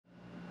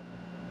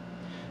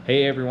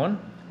Hey everyone,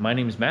 my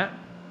name is Matt.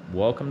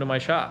 Welcome to my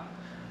shop.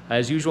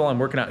 As usual, I'm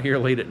working out here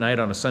late at night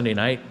on a Sunday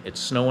night. It's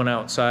snowing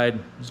outside.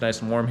 It's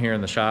nice and warm here in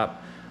the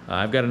shop.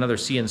 I've got another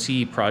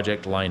CNC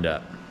project lined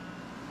up.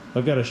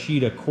 I've got a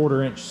sheet of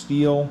 1/4 inch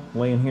steel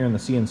laying here in the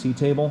CNC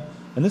table.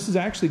 And this is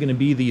actually going to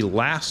be the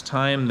last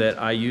time that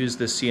I use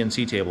this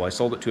CNC table. I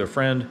sold it to a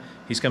friend.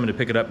 He's coming to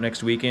pick it up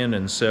next weekend,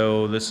 and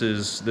so this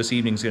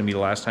evening's going to be the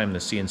last time the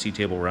CNC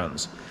table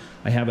runs.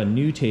 I have a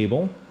new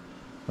table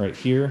right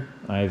here.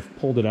 I've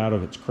pulled it out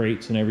of its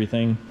crates and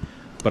everything,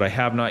 but I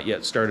have not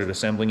yet started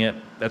assembling it.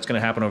 That's going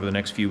to happen over the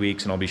next few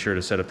weeks, and I'll be sure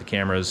to set up the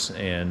cameras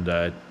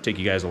and take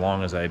you guys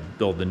along as I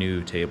build the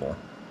new table.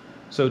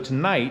 So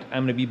tonight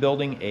I'm going to be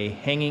building a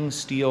hanging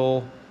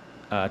steel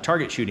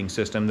target shooting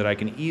system that I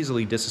can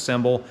easily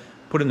disassemble,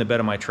 put in the bed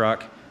of my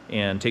truck,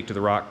 and take to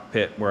the rock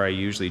pit where I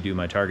usually do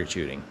my target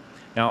shooting.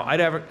 Now, I'd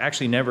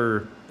actually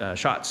never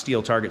shot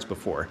steel targets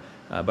before,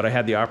 but I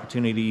had the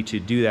opportunity to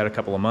do that a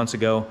couple of months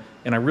ago,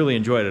 and I really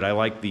enjoyed it. I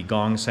like the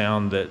gong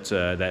sound,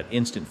 that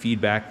instant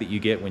feedback that you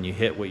get when you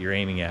hit what you're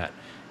aiming at,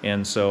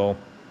 and so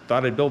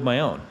thought I'd build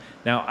my own.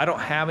 Now, I don't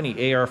have any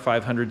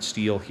AR500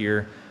 steel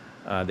here.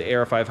 The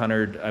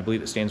AR500, I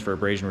believe it stands for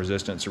abrasion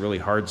resistant. It's a really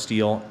hard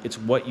steel. It's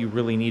what you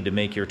really need to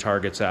make your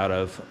targets out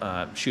of.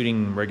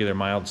 Shooting regular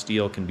mild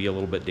steel can be a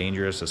little bit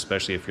dangerous,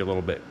 especially if you're a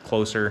little bit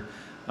closer.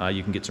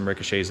 You can get some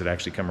ricochets that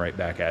actually come right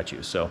back at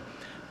you. So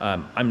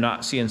I'm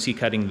not CNC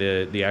cutting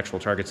the actual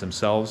targets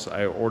themselves.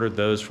 I ordered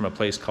those from a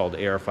place called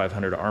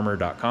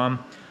AR500armor.com.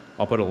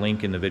 I'll put a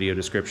link in the video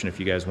description if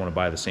you guys want to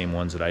buy the same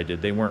ones that I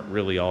did. They weren't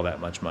really all that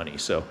much money.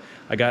 So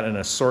I got an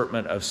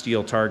assortment of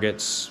steel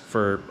targets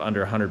for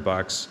under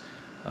 $100,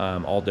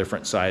 all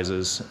different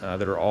sizes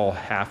that are all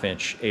 1/2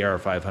 inch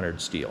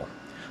AR500 steel.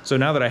 So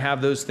now that I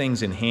have those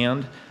things in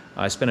hand,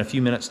 I spent a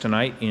few minutes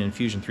tonight in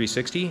Fusion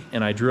 360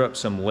 and I drew up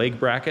some leg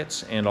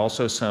brackets and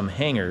also some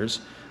hangers.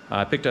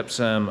 I picked up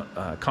some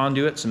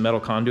conduit, some metal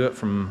conduit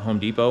from Home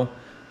Depot.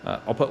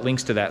 I'll put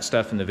links to that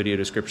stuff in the video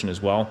description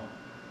as well.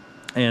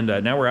 And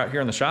now we're out here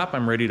in the shop.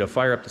 I'm ready to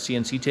fire up the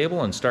CNC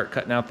table and start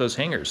cutting out those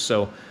hangers.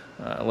 So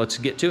let's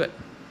get to it.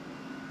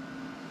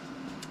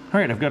 All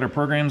right, I've got our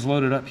programs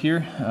loaded up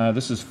here.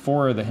 This is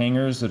 4 of the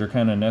hangers that are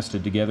kind of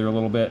nested together a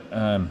little bit.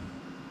 I'm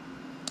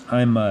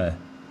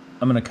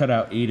going to cut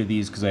out 8 of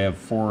these because I have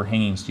 4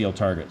 hanging steel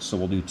targets, so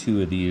we'll do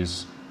 2 of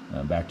these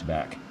back to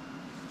back.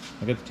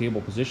 I got the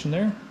table positioned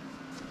there.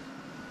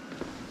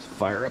 Let's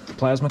fire up the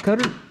plasma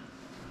cutter.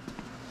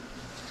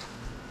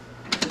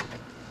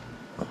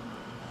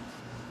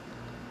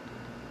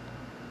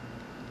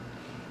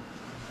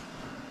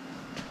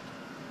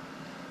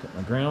 Got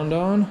my ground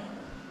on.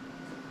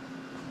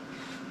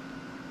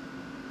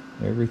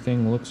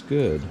 Everything looks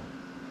good.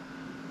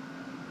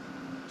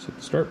 Let's hit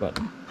the start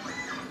button.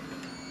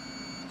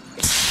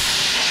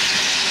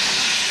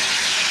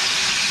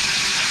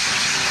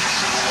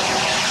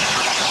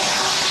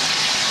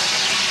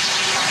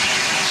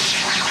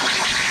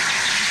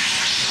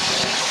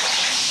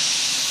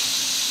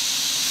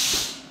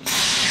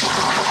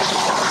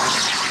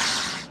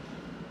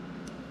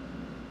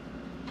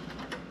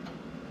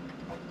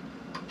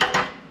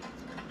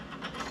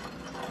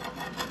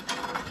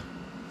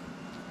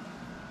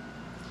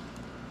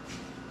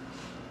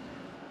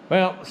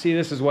 Well, see,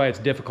 this is why it's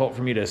difficult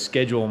for me to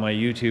schedule my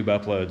YouTube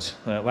uploads.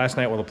 Last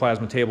night while the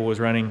plasma table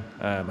was running,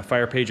 my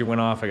fire pager went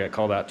off. I got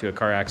called out to a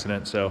car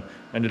accident, so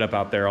I ended up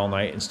out there all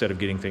night instead of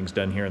getting things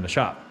done here in the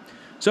shop.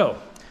 So,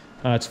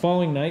 it's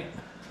following night.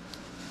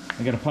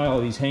 I got a pile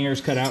of these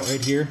hangers cut out right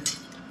here.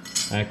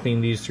 I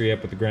cleaned these 3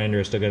 up with the grinder.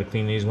 I still got to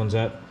clean these ones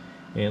up.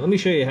 And let me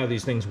show you how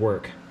these things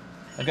work.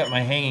 I've got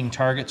my hanging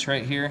targets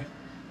right here,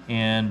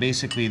 and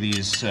basically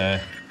these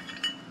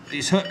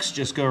hooks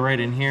just go right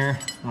in here,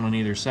 one on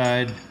either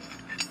side.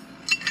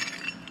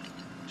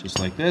 Just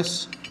like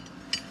this.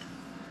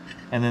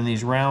 And then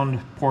these round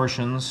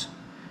portions,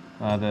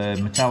 the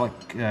metallic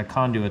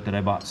conduit that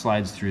I bought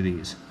slides through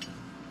these.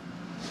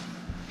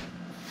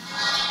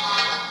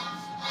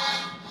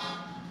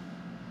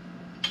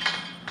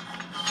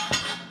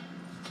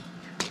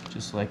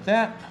 Just like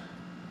that.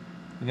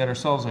 We got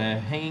ourselves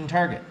a hanging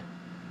target.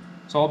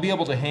 So I'll be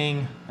able to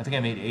hang, I think I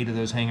made 8 of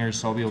those hangers,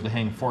 so I'll be able to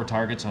hang 4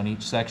 targets on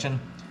each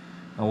section.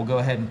 And we'll go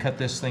ahead and cut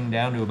this thing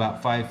down to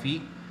about 5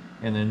 feet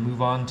and then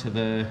move on to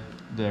the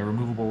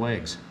removable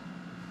legs.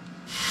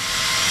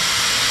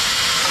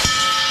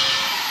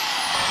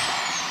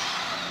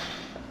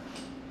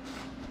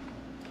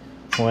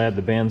 While I had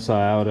the bandsaw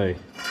out, I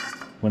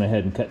went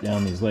ahead and cut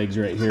down these legs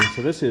right here.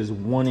 So this is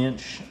 1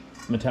 inch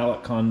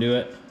metallic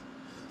conduit,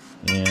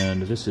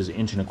 and this is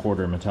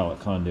 1.25 inch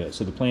metallic conduit.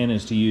 So the plan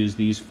is to use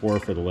these 4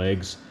 for the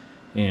legs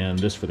and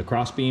this for the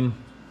crossbeam.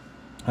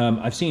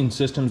 I've seen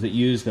systems that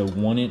use the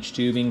 1 inch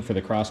tubing for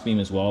the crossbeam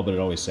as well, but it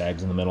always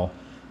sags in the middle.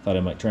 Thought I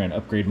might try and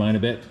upgrade mine a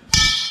bit.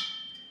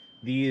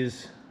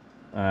 These,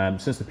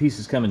 since the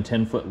pieces come in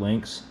 10-foot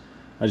lengths,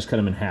 I just cut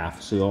them in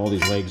half, so all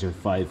these legs are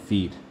 5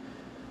 feet.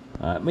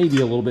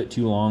 Maybe a little bit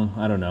too long,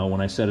 I don't know. When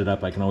I set it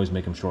up, I can always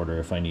make them shorter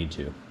if I need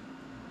to.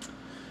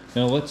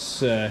 Now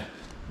let's go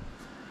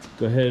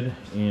ahead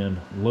and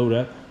load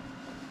up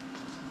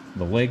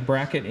the leg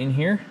bracket in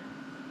here,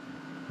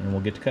 and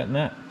we'll get to cutting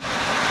that.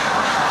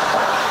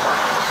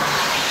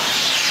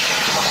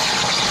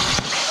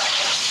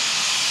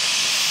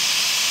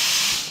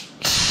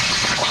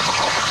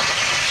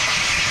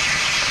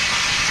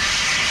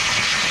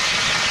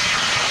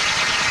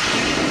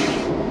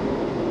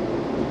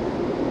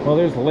 Well,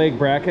 there's the leg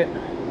bracket.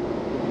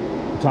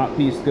 The top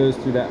piece goes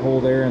through that hole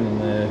there, and then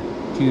the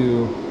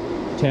two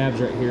tabs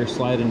right here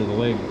slide into the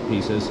leg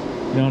pieces.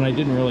 You know, and I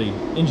didn't really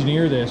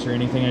engineer this or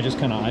anything, I just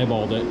kind of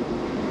eyeballed it.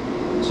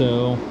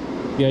 So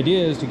the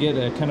idea is to get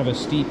a kind of a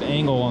steep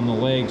angle on the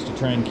legs to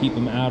try and keep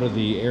them out of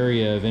the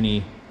area of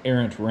any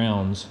errant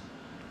rounds.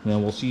 And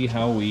then we'll see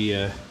how we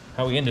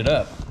ended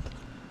up.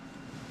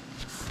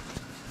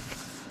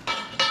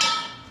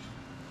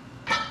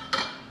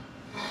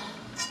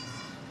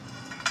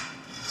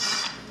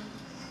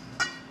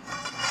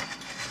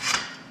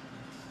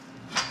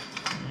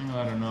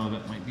 I don't know,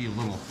 that might be a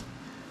little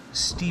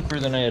steeper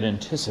than I had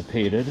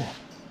anticipated.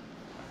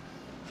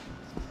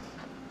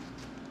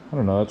 I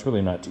don't know, that's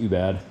really not too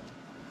bad. I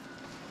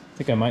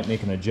think I might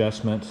make an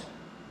adjustment.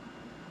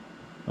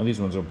 Well, these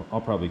ones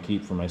I'll probably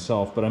keep for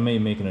myself, but I may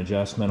make an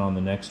adjustment on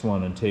the next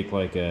one and take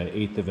like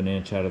 1/8 of an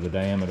inch out of the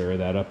diameter of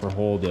that upper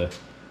hole to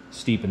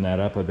steepen that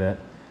up a bit.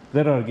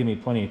 That ought to give me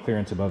plenty of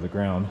clearance above the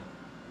ground.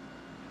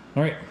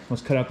 All right,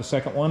 let's cut out the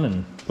second one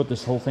and put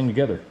this whole thing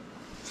together.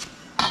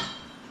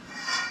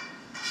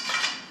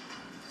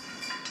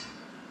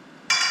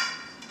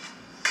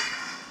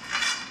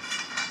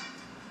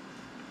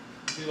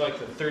 I do like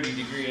the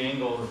 30-degree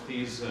angle that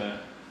these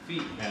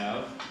feet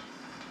have.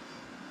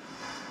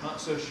 Not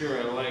so sure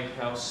I like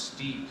how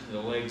steep the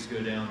legs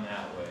go down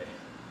that way.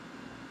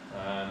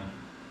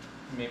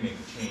 May make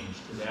a change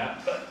to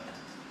that, but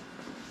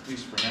at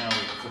least for now we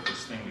can put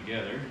this thing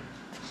together.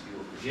 See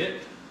what we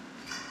get.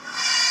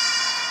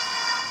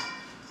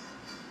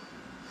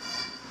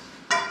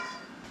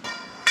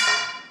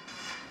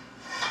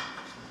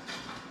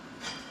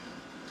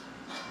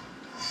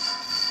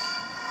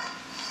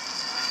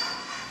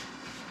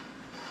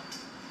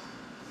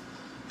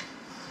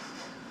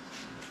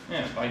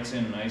 Yeah, it bites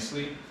in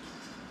nicely.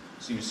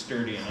 Seems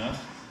sturdy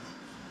enough.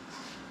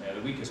 Yeah,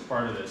 the weakest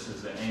part of this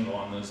is the angle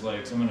on those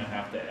legs. I'm gonna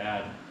have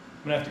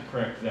to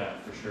correct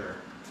that for sure.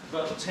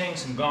 But let's hang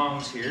some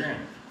gongs here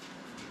and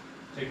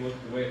take a look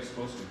at the way it's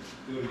supposed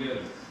to go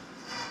together.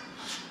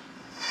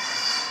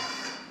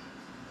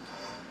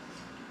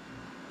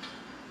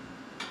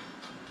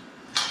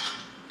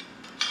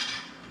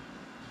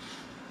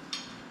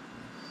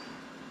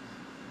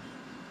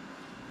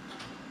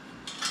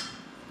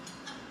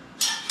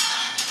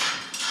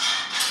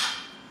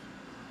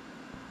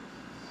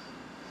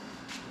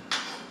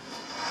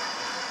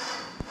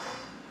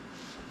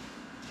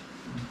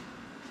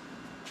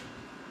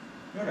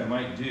 What I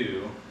might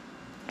do,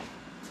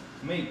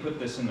 I may put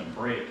this in the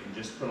brake and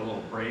just put a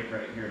little brake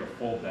right here to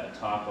fold that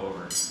top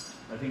over.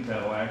 I think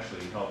that'll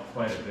actually help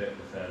quite a bit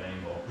with that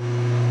angle.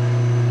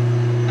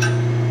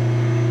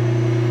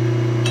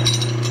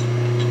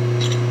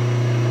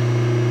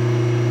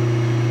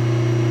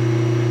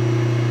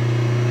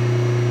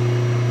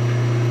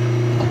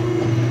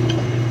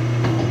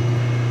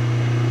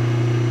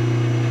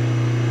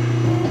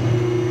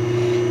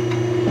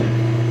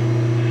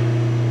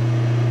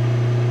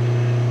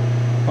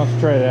 Let's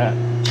try that.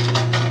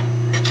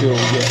 See what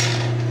we get.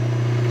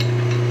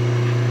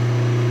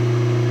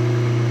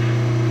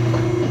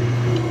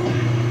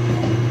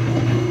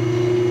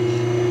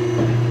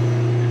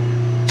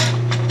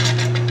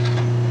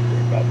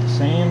 About the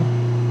same.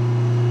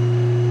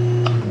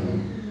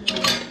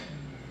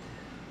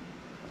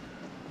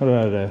 How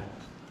about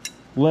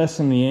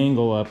lessen the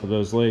angle up of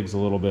those legs a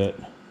little bit?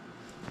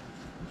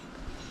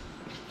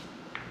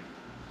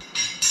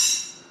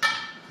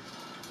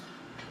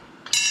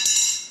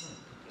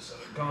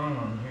 Gong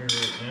on here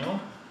right now.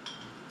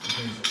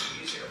 Things will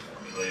be easier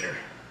for me later.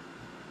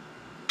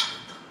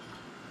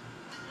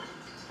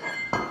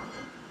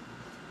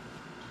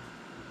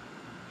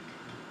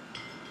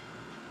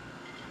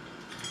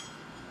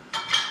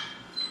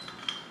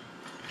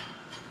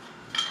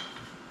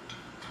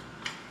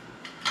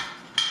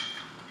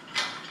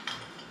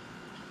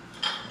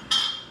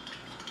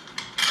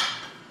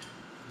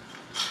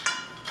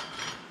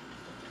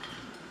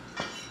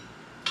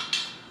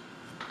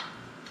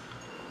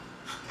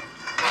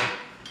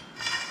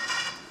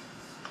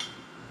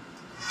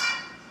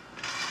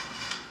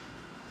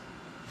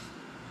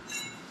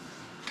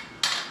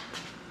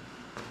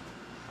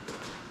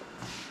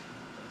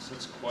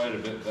 It's quite a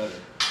bit better.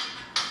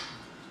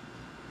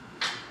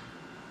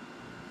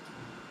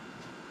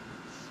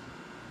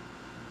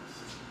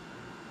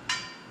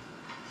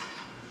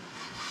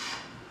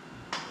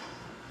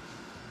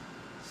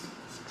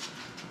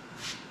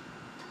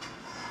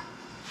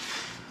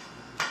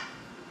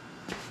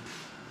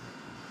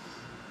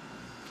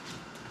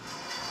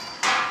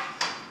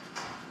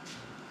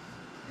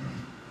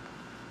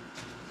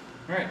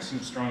 All right,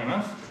 seems strong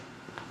enough.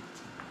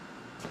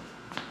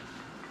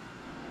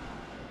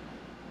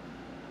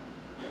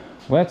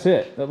 Well, that's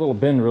it. That little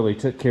bend really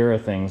took care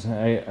of things.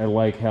 I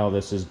like how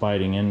this is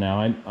biting in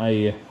now.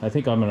 I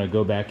think I'm going to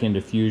go back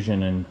into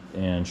Fusion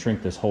and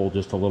shrink this hole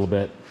just a little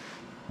bit,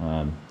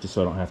 just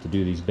so I don't have to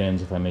do these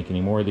bends if I make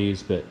any more of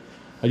these. But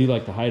I do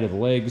like the height of the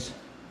legs.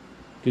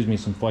 Gives me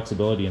some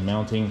flexibility in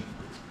mounting.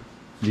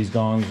 These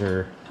gongs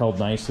are held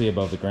nicely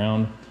above the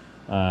ground.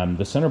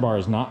 The center bar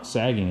is not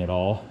sagging at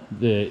all.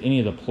 Any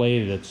of the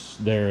play that's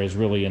there is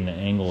really in the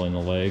angle in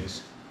the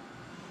legs.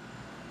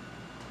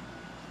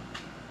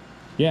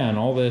 Yeah, and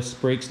all this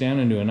breaks down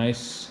into a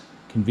nice,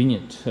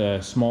 convenient,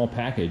 small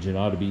package. It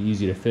ought to be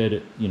easy to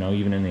fit, you know,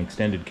 even in the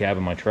extended cab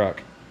of my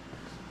truck.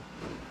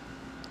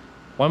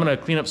 Well, I'm going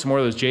to clean up some more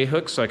of those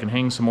J-hooks so I can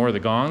hang some more of the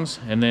gongs.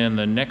 And then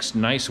the next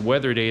nice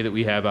weather day that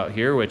we have out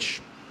here, which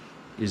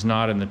is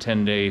not in the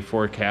 10-day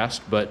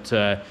forecast, but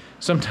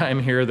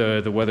sometime here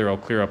the weather will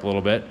clear up a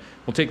little bit.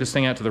 We'll take this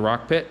thing out to the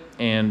rock pit,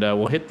 and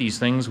we'll hit these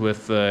things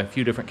with a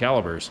few different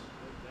calibers.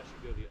 That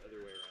should go the other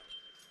way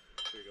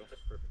around. There you go.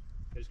 That's perfect.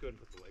 I just go ahead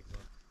and put the legs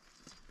on.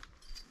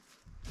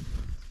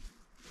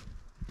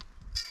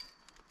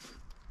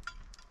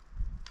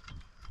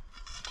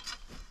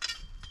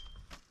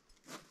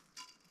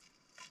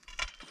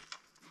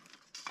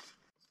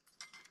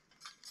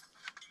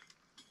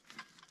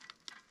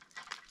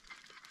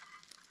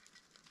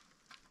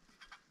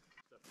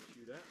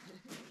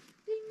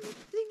 Ding,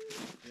 ding.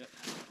 Yep.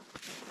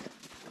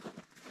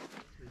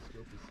 The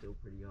scope is still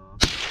pretty off.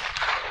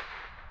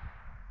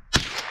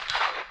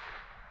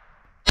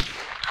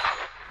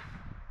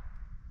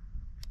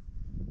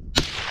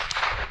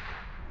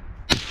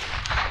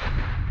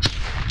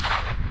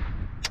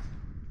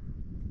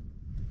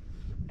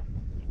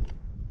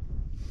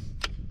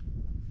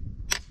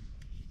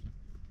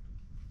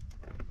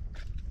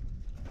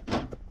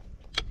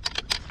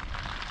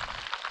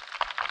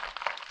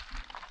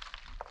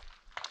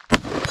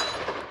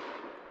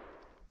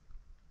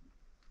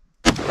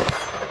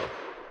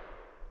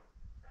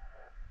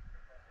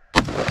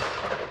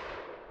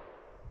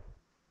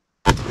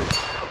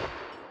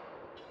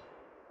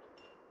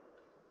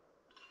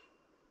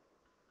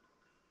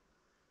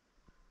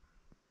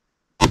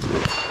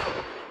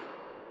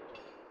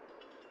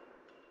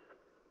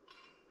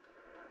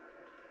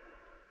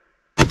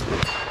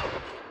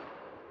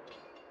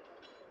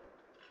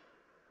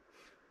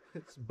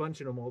 It's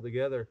bunching them all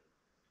together.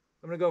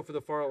 I'm gonna go for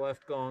the far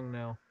left gong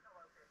now.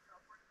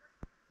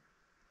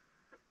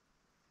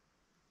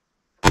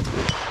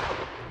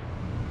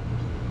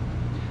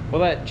 Well,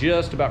 that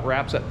just about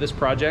wraps up this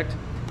project.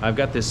 I've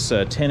got this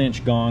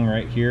 10-inch gong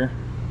right here,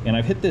 and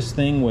I've hit this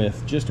thing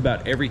with just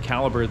about every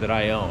caliber that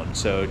I own.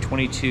 So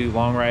 22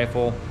 long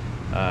rifle,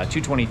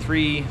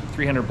 223,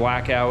 300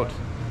 blackout,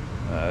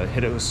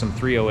 hit it with some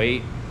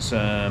 308,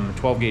 some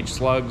 12 gauge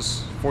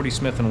slugs, 40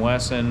 Smith &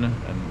 Wesson,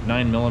 a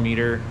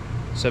 9mm,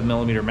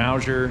 7mm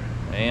Mauser,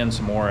 and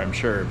some more, I'm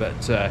sure.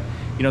 But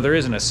you know, there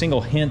isn't a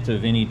single hint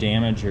of any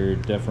damage or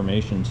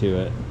deformation to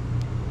it.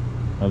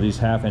 These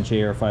 1/2-inch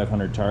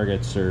AR500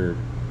 targets are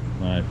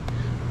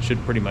should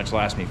pretty much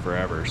last me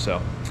forever. So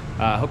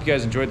hope you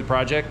guys enjoyed the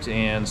project,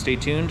 and stay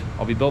tuned.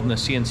 I'll be building a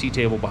CNC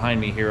table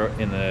behind me here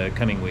in the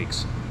coming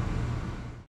weeks.